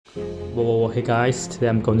Whoa, hey guys, today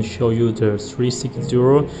I'm going to show you the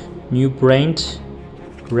 360 new brand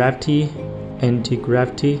Gravity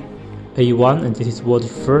Antigrvity A1, and this is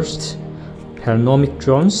world's first Panoramic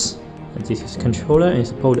drones. And this is controller and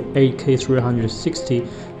support 8K 360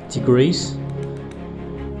 degrees.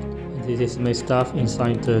 And this is my stuff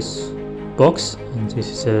inside this box, and this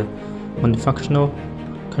is a multifunctional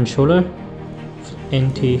controller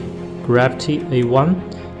Antigrvity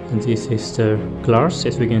A1. And this is the glass.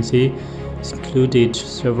 As we can see, it's included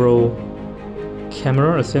several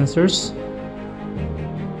camera sensors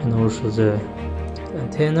and also the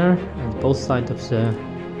antenna on both sides of the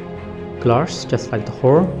glass, just like the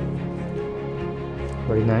hole.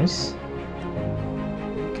 Very nice.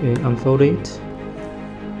 Okay, unfold it.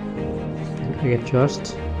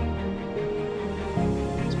 Readjust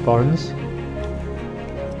the buttons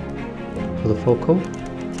for the focal.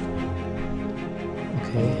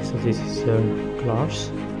 Okay, so this is the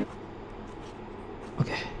glass.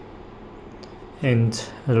 Okay, and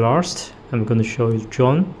at last I'm going to show you the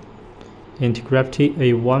drone Antigrvity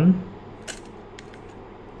A1,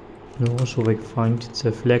 and also we find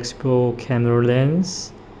the flexible camera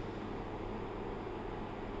lens.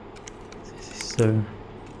 This is the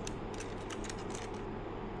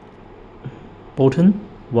button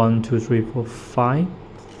 1, 2, 3, 4, 5,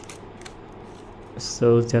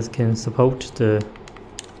 so that can support the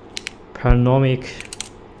panoramic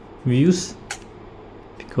views,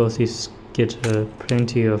 because it's get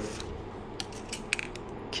plenty of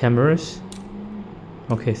cameras.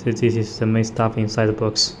 Okay, so this is the main stuff inside the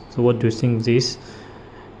box. So what do you think of this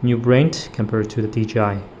new brand compared to the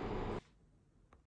DJI?